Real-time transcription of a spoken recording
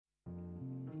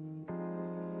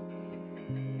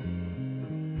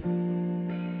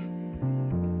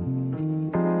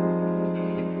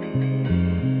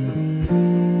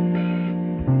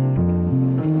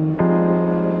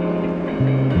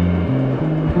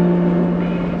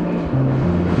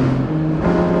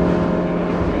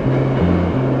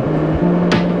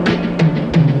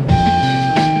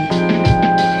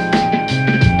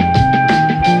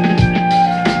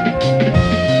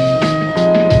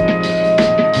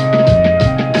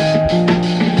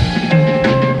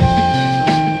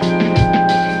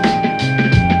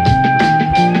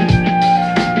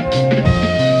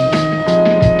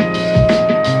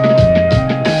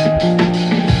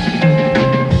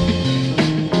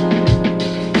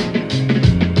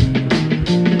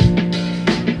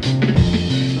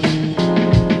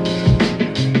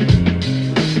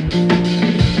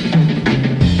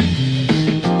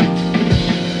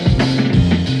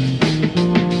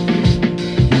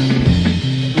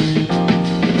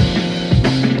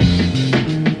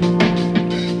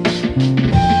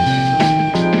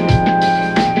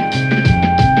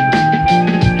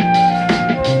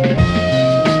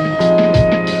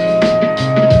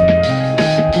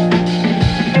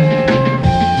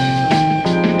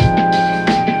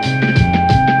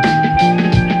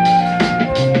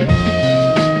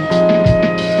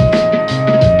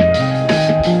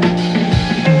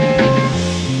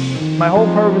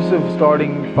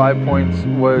starting 5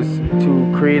 Pointz was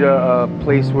to create a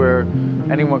place where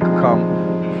anyone could come,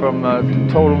 from a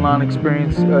total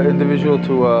non-experienced individual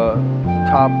to a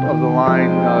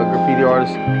top-of-the-line graffiti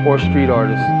artist or street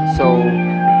artist. So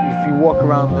if you walk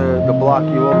around the block,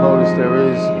 you will notice there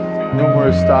is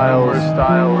numerous styles.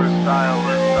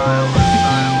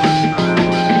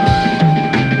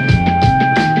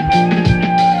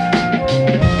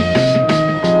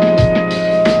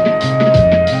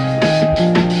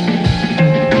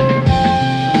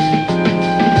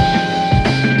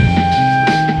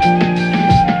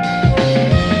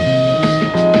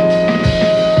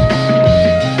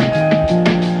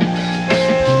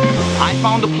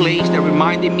 Found a place that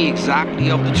reminded me exactly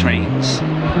of the trains,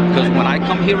 because when I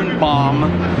come here in Bomb,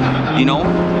 you know,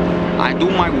 I do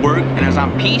my work, and as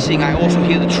I'm piecing, I also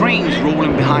hear the trains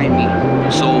rolling behind me.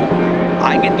 So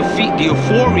I get the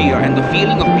euphoria and the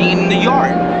feeling of being in the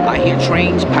yard. I hear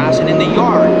trains passing in the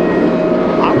yard.